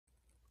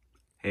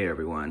Hey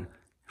everyone, in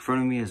front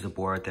of me is a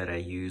board that I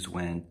use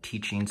when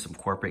teaching some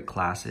corporate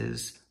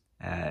classes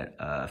at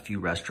a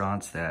few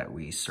restaurants that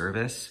we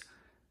service.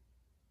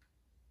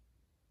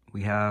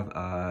 We have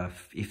a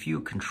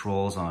few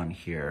controls on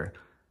here,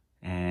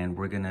 and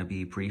we're going to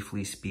be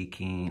briefly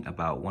speaking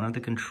about one of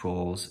the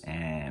controls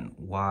and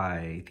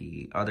why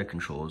the other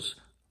controls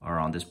are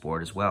on this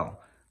board as well.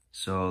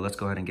 So let's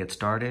go ahead and get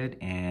started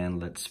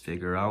and let's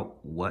figure out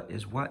what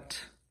is what.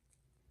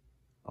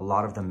 A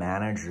lot of the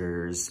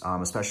managers,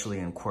 especially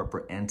in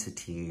corporate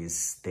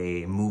entities,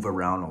 they move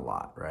around a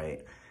lot,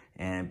 right?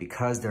 And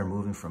because they're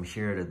moving from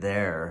here to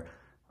there,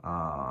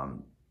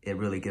 it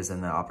really gives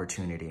them the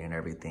opportunity and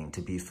everything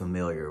to be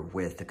familiar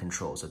with the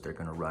controls that they're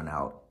going to run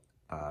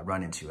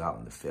into out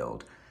in the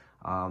field.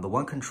 The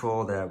one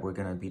control that we're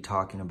going to be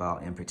talking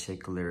about in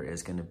particular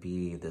is going to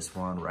be this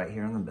one right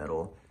here in the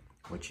middle,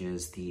 which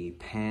is the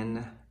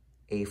Penn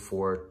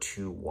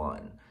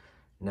A421.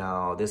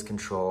 Now, this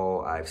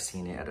control, I've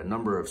seen it at a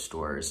number of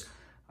stores.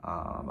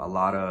 A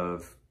lot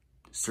of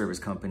service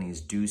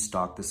companies do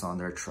stock this on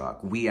their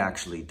truck. We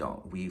actually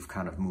don't. We've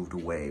kind of moved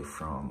away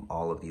from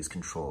all of these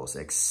controls,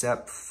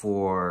 except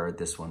for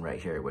this one right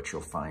here, which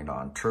you'll find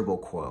on turbo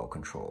coil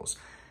controls.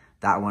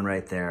 That one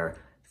right there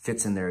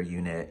fits in their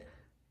unit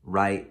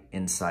right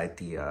inside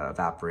the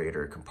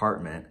evaporator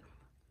compartment.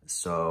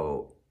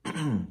 So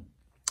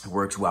it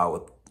works well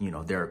with,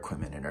 their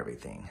equipment and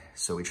everything.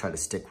 So we try to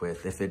stick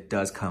with, if it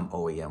does come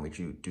OEM, we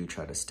do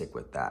try to stick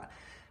with that.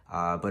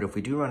 But if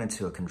we do run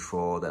into a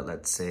control that,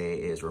 let's say,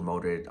 is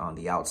remoted on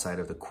the outside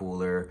of the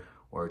cooler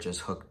or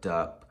just hooked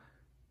up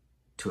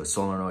to a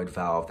solenoid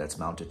valve that's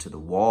mounted to the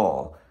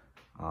wall,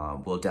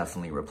 we'll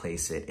definitely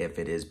replace it if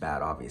it is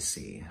bad,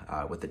 obviously,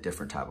 with a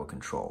different type of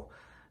control.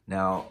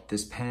 Now,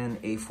 this Penn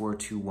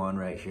A421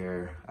 right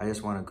here, I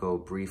just want to go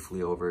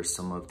briefly over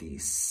some of the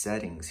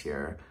settings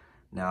here.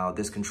 Now,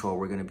 this control,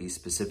 we're going to be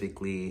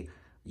specifically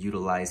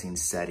utilizing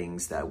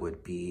settings that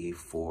would be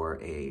for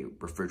a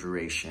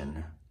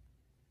refrigeration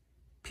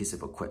piece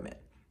of equipment.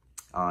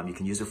 You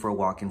can use it for a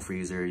walk-in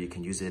freezer, you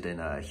can use it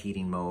in a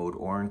heating mode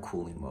or in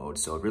cooling mode,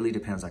 so it really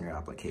depends on your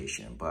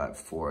application. But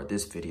for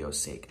this video's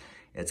sake,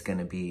 it's going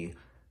to be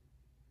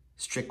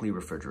strictly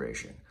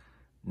refrigeration.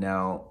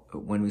 Now,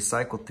 when we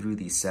cycle through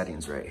these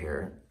settings right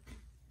here,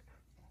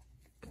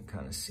 you can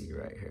kind of see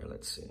right here,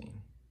 let's see.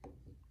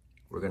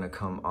 We're gonna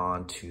come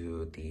on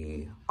to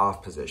the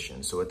off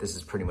position. So what this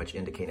is pretty much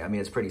indicating, I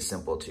mean, it's pretty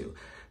simple too.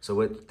 So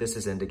what this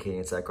is indicating,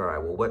 it's like, all right,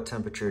 well, what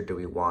temperature do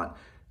we want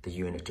the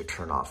unit to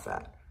turn off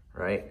at,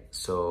 right?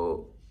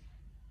 So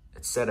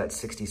it's set at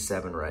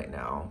 67 right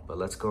now, but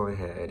let's go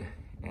ahead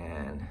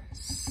and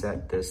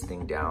set this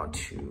thing down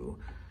to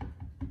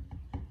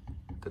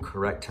the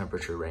correct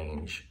temperature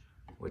range,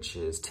 which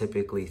is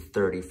typically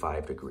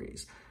 35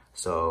 degrees.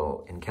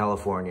 So in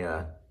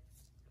California,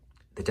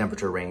 the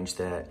temperature range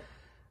that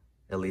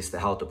at least the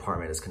health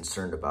department is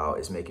concerned about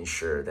is making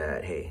sure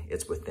that, hey,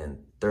 it's within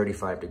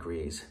 35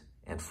 degrees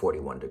and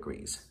 41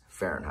 degrees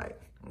Fahrenheit,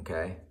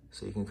 okay?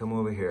 So you can come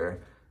over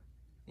here,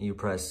 you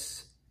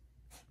press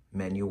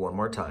menu one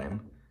more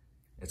time,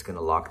 it's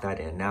gonna lock that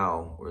in.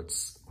 Now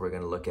we're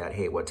gonna look at,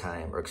 hey, what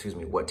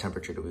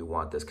temperature do we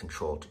want this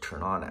control to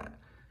turn on at?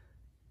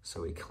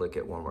 So we click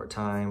it one more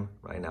time.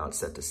 Right now it's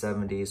set to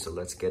 70, so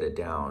let's get it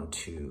down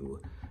to,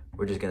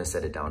 we're just gonna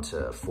set it down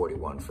to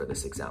 41 for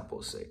this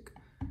example's sake.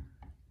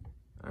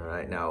 All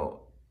right, now,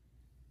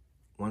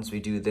 once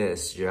we do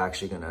this, you're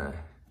actually gonna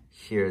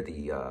hear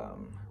the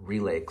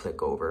relay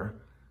click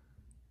over.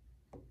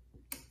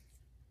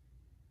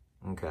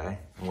 Okay,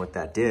 and what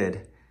that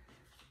did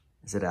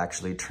is it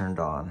actually turned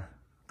on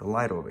the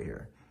light over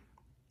here.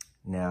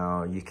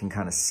 Now, you can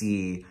kind of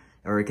see,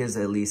 or it gives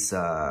at least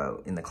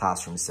in the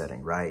classroom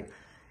setting, right?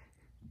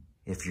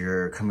 If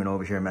you're coming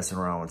over here messing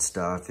around with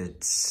stuff, it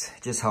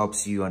just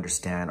helps you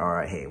understand, all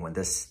right, hey, when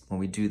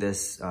we do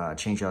this,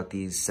 change out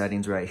these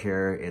settings right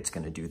here, it's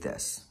gonna do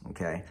this,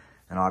 okay?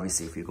 And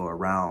obviously if you go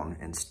around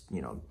and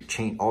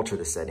alter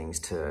the settings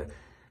to,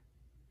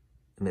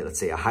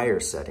 let's say a higher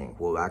setting,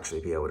 we'll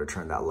actually be able to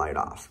turn that light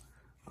off.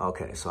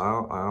 Okay, so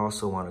I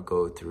also wanna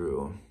go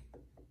through,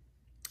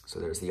 so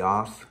there's the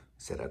off,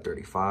 set at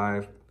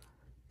 35,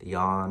 the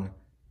on,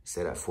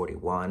 set at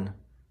 41,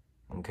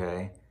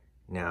 okay?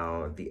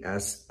 Now, the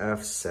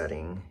SF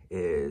setting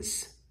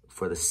is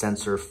for the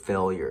sensor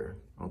failure,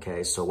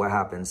 okay? So what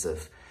happens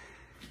if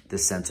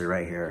this sensor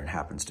right here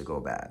happens to go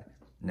bad?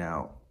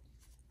 Now,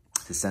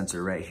 the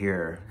sensor right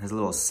here has a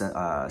little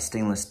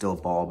stainless steel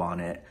bulb on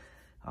it.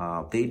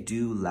 They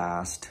do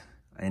last.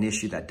 An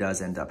issue that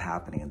does end up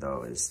happening,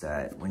 though, is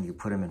that when you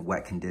put them in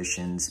wet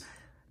conditions,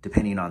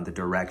 depending on the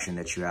direction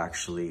that you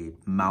actually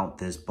mount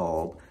this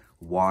bulb,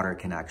 water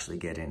can actually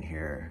get in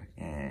here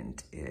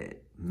and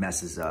it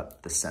messes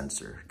up the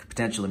sensor, could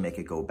potentially make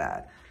it go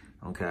bad,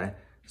 okay?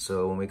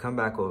 So when we come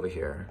back over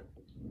here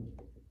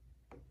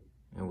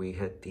and we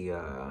hit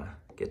the,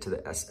 get to the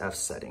SF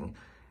setting,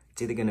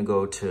 it's either gonna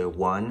go to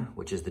 1,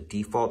 which is the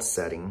default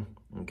setting,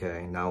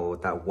 okay? Now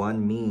what that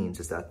 1 means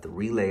is that the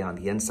relay on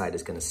the inside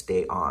is gonna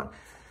stay on.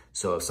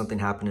 So if something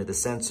happened to the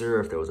sensor,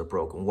 if there was a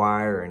broken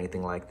wire or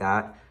anything like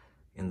that,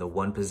 in the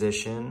 1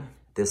 position,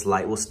 this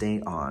light will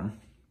stay on,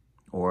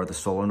 or the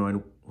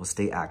solenoid will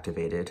stay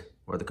activated,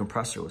 or the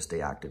compressor will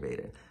stay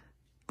activated.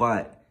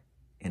 But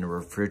in a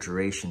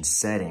refrigeration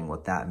setting,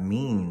 what that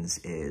means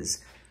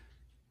is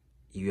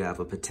you have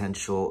a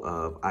potential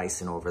of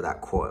icing over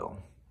that coil,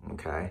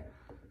 okay?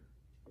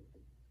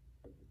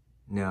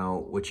 Now,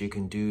 what you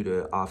can do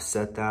to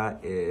offset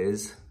that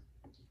is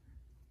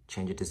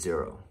change it to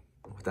 0.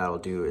 What that'll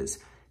do is,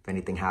 if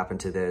anything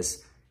happened to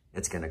this,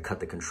 it's gonna cut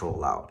the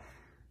control out.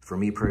 For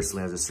me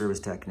personally, as a service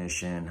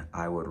technician,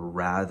 I would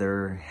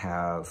rather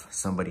have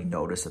somebody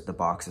notice that the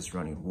box is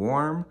running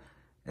warm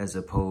as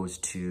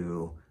opposed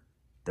to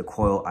the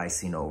coil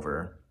icing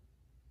over,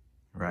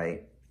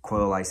 right?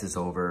 Coil ices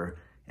over,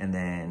 and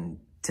then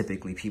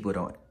typically people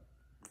don't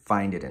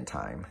find it in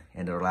time,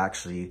 and it'll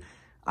actually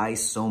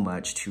ice so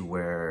much to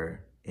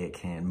where it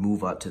can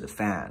move up to the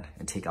fan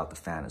and take out the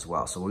fan as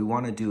well. So what we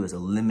want to do is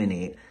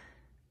eliminate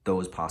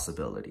those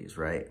possibilities,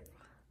 right?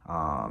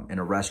 In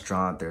a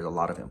restaurant, there's a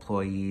lot of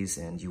employees,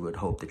 and you would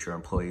hope that your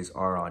employees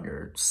are on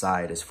your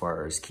side as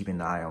far as keeping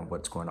an eye on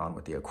what's going on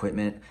with the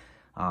equipment.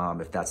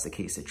 If that's the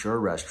case at your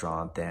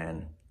restaurant,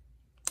 then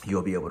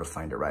you'll be able to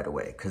find it right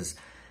away. Because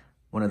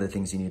one of the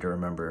things you need to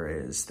remember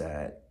is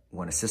that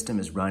when a system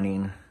is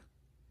running,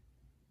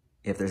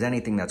 if there's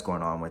anything that's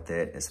going on with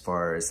it, as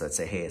far as, let's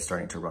say, hey, it's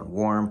starting to run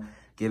warm,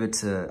 give it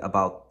to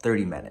about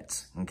 30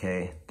 minutes,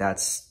 okay?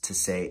 That's to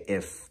say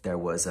if there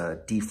was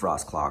a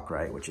defrost clock,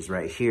 right, which is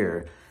right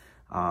here,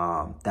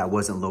 that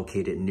wasn't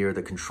located near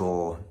the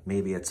control.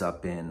 Maybe it's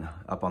up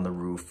on the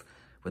roof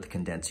with the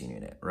condensing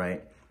unit,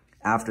 right?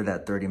 After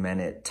that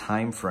 30-minute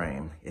time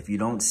frame, if you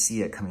don't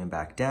see it coming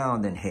back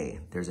down, then hey,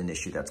 there's an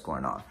issue that's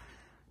going on.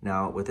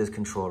 Now, with this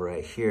control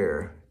right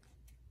here,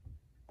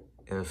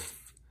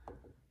 if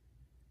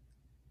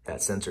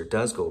that sensor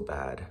does go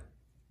bad,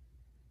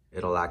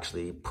 it'll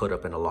actually put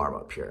up an alarm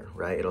up here,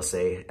 right? It'll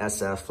say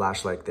SF,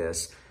 flash like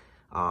this,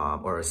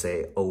 or it'll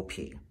say OP,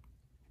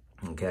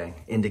 okay?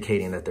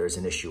 Indicating that there's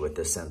an issue with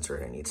this sensor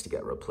and it needs to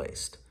get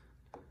replaced.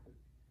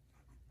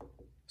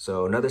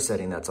 So another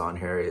setting that's on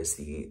here is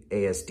the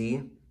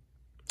ASD,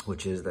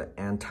 which is the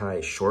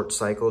anti-short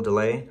cycle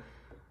delay.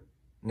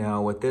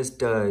 Now, what this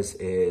does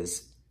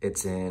is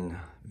it's in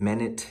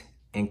minute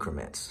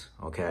increments,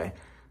 okay?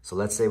 So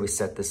let's say we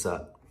set this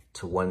up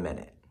to 1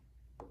 minute.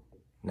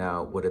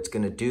 Now, what it's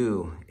gonna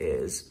do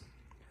is,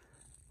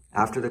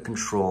 after the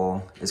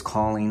control is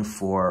calling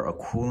for a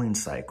cooling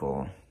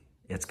cycle,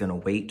 it's gonna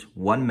wait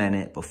 1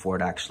 minute before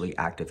it actually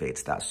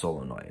activates that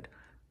solenoid.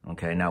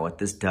 Okay, now what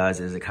this does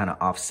is it kind of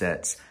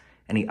offsets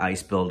any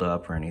ice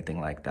buildup or anything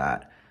like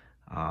that.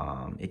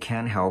 It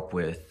can help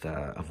with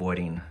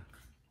avoiding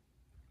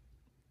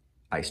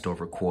iced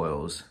over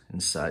coils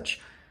and such,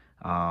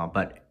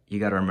 but you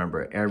gotta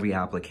remember, every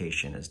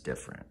application is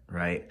different,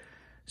 right?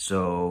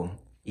 So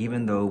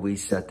even though we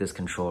set this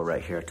control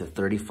right here to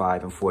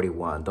 35 and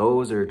 41,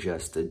 those are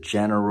just the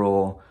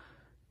general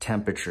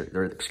temperature,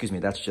 or excuse me,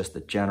 that's just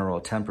the general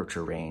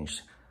temperature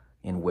range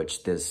in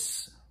which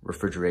this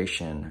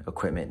refrigeration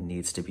equipment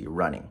needs to be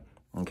running,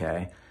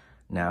 okay?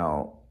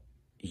 Now,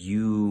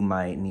 you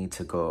might need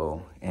to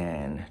go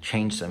and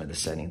change some of the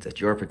settings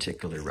at your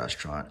particular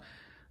restaurant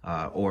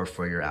or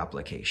for your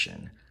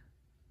application.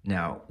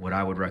 Now, what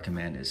I would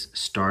recommend is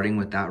starting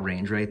with that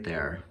range right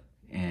there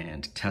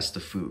and test the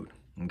food,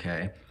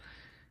 okay?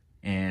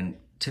 And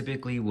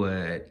typically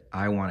what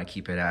I want to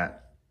keep it at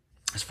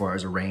as far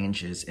as a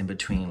range is in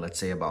between, let's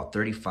say about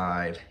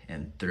 35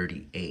 and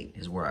 38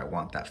 is where I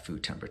want that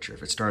food temperature.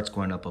 If it starts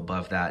going up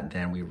above that,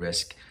 then we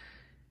risk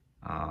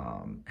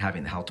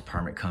having the health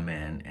department come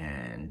in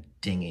and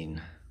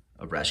dinging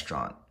a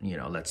restaurant, you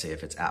know, let's say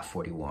if it's at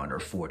 41 or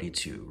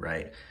 42,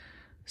 right?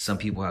 Some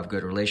people have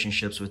good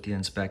relationships with the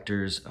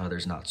inspectors,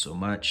 others not so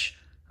much.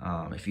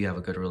 If you have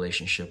a good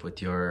relationship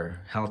with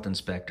your health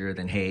inspector,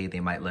 then hey, they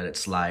might let it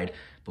slide.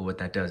 But what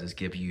that does is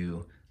give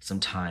you some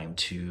time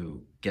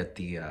to get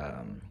the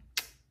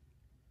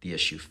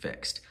issue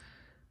fixed.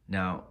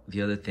 Now,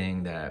 the other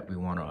thing that we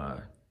want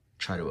to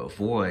try to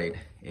avoid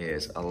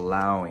is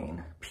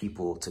allowing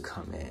people to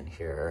come in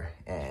here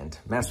and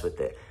mess with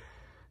it.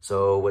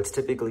 So what's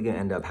typically going to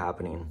end up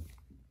happening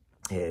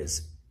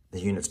is the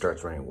unit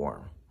starts running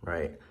warm,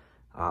 right?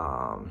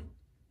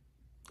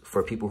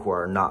 For people who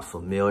are not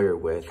familiar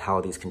with how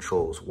these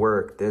controls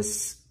work,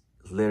 this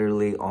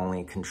literally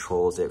only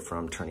controls it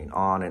from turning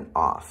on and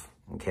off,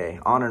 okay?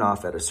 On and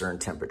off at a certain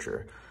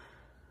temperature.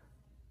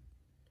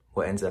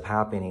 What ends up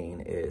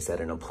happening is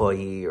that an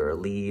employee or a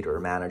lead or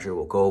a manager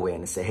will go in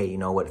and say, hey, you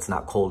know what, it's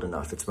not cold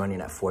enough, it's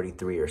running at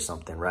 43 or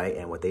something, right?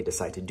 And what they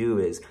decide to do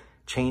is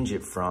change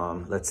it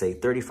from, let's say,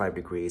 35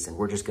 degrees, and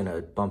we're just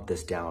gonna bump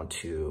this down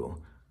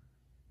to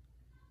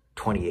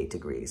 28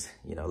 degrees.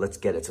 You know, let's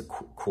get it to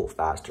cool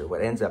faster.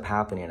 What ends up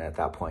happening at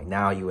that point,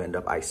 now you end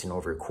up icing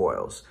over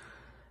coils,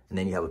 and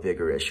then you have a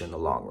bigger issue in the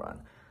long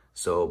run.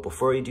 So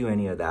before you do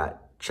any of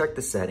that, check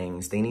the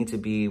settings. They need to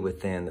be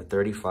within the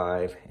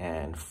 35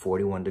 and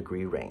 41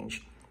 degree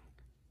range.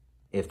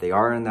 If they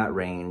are in that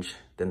range,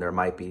 then there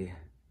might be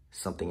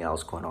something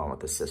else going on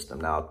with the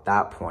system. Now, at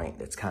that point,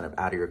 it's kind of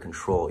out of your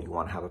control. You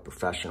want to have a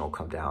professional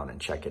come down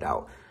and check it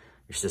out.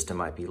 Your system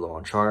might be low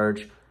on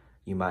charge.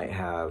 You might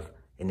have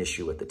an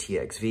issue with the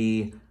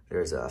TXV.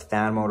 There's a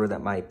fan motor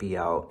that might be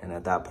out. And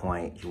at that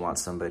point, you want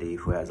somebody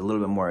who has a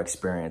little bit more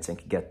experience and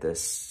can get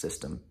this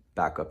system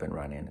back up and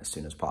running as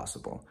soon as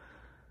possible.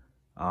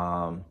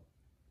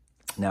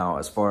 Now,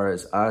 as far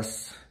as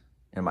us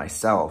and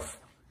myself,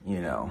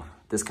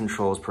 this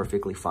control is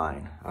perfectly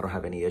fine. I don't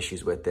have any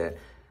issues with it.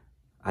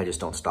 I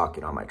just don't stock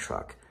it on my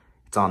truck.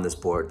 It's on this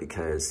board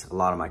because a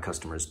lot of my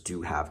customers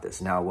do have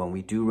this. Now, when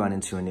we do run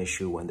into an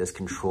issue when this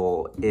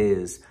control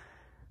is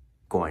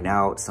going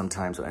out,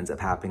 sometimes what ends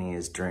up happening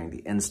is during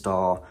the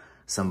install,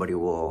 somebody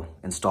will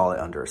install it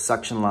under a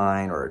suction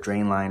line or a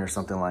drain line or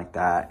something like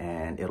that,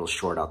 and it'll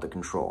short out the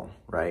control,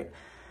 right?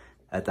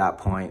 At that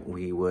point,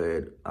 we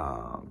would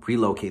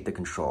relocate the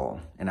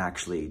control and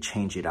actually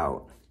change it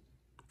out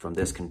from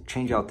this,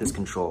 change out this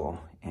control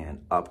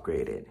and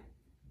upgrade it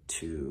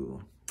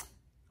to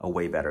a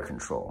way better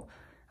control.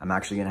 I'm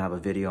actually gonna have a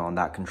video on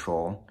that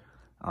control.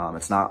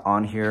 It's not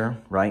on here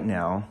right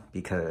now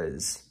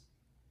because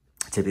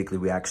typically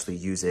we actually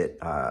use it,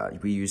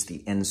 we use the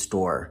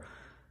in-store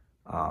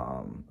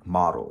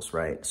models,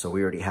 right? So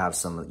we already have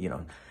some,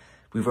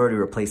 we've already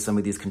replaced some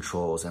of these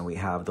controls and we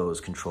have those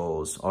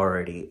controls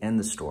already in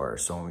the store.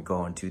 So when we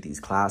go and do these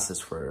classes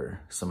for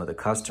some of the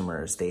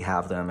customers, they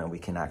have them and we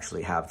can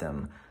actually have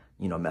them,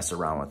 mess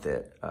around with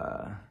it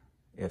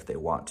if they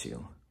want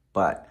to.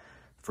 But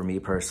for me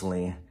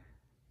personally,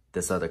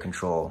 this other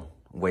control,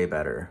 way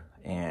better.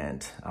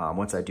 And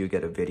once I do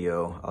get a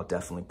video, I'll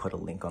definitely put a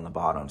link on the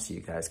bottom so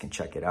you guys can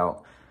check it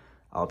out.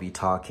 I'll be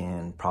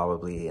talking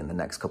probably in the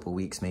next couple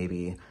weeks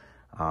maybe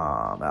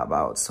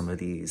about some of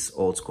these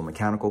old school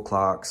mechanical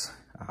clocks,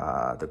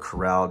 the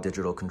Corel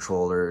digital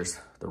controllers,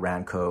 the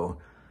Ranco.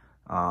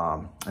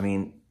 I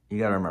mean, you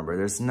gotta remember,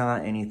 there's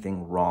not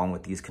anything wrong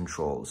with these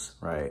controls,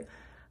 right?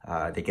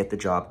 They get the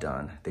job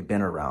done. They've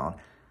been around.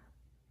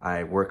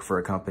 I work for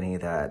a company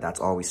that's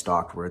all we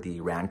stocked were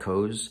the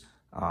Rancos.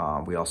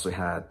 We also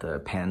had the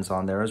Penns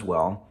on there as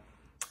well.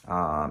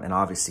 And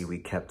obviously we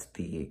kept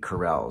the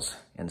Corels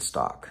in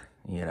stock,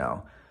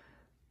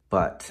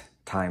 but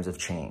times have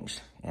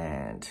changed.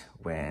 And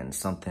when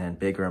something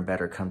bigger and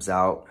better comes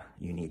out,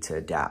 you need to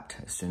adapt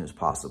as soon as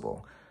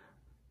possible,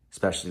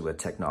 especially with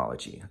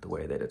technology, the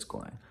way that it's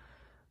going.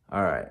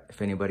 All right,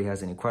 if anybody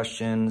has any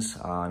questions,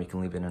 you can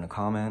leave it in a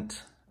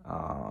comment.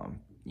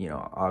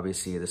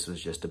 Obviously this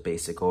was just a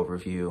basic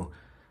overview.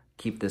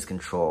 Keep this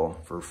control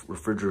for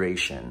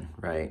refrigeration,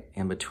 right,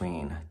 in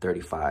between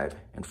 35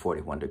 and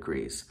 41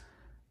 degrees.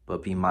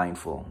 But be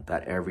mindful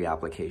that every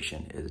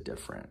application is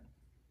different.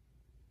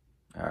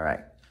 All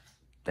right,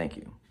 thank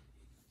you.